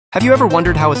Have you ever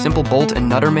wondered how a simple bolt and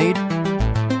nut are made?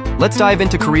 Let's dive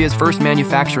into Korea's first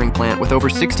manufacturing plant with over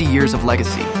 60 years of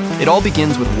legacy. It all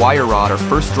begins with wire rod are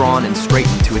first drawn and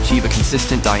straightened to achieve a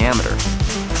consistent diameter.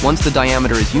 Once the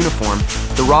diameter is uniform,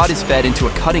 the rod is fed into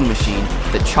a cutting machine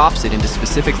that chops it into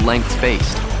specific lengths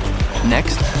based.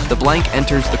 Next, the blank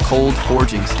enters the cold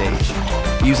forging stage.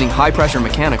 Using high-pressure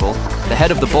mechanical, the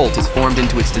head of the bolt is formed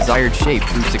into its desired shape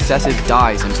through successive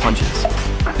dies and punches.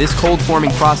 This cold-forming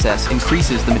process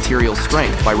increases the material's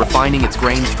strength by refining its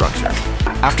grain structure.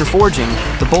 After forging,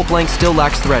 the bolt blank still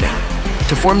lacks threading.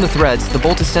 To form the threads, the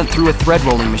bolt is sent through a thread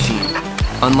rolling machine.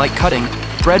 Unlike cutting,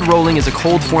 thread rolling is a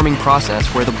cold-forming process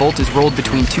where the bolt is rolled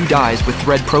between two dies with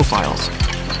thread profiles.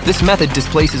 This method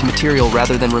displaces material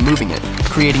rather than removing it,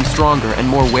 creating stronger and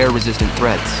more wear-resistant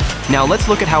threads. Now let's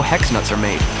look at how hex nuts are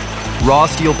made. Raw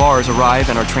steel bars arrive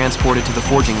and are transported to the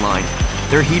forging line.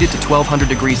 They're heated to 1200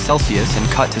 degrees Celsius and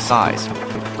cut to size.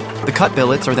 The cut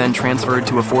billets are then transferred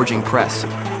to a forging press,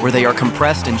 where they are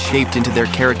compressed and shaped into their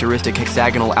characteristic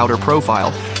hexagonal outer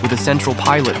profile with a central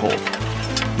pilot hole.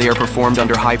 They are performed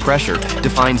under high pressure,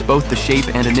 defines both the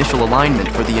shape and initial alignment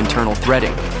for the internal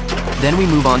threading. Then we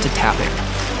move on to tapping,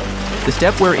 the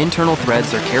step where internal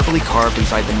threads are carefully carved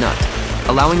inside the nut,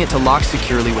 allowing it to lock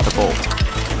securely with a bolt.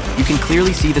 You can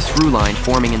clearly see the screw line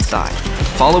forming inside.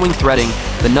 Following threading,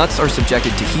 the nuts are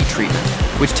subjected to heat treatment,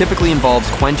 which typically involves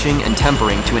quenching and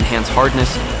tempering to enhance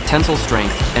hardness, tensile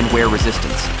strength, and wear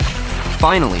resistance.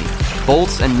 Finally,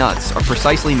 bolts and nuts are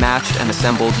precisely matched and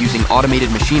assembled using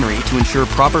automated machinery to ensure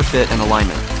proper fit and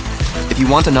alignment. If you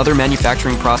want another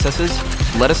manufacturing processes,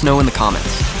 let us know in the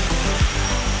comments.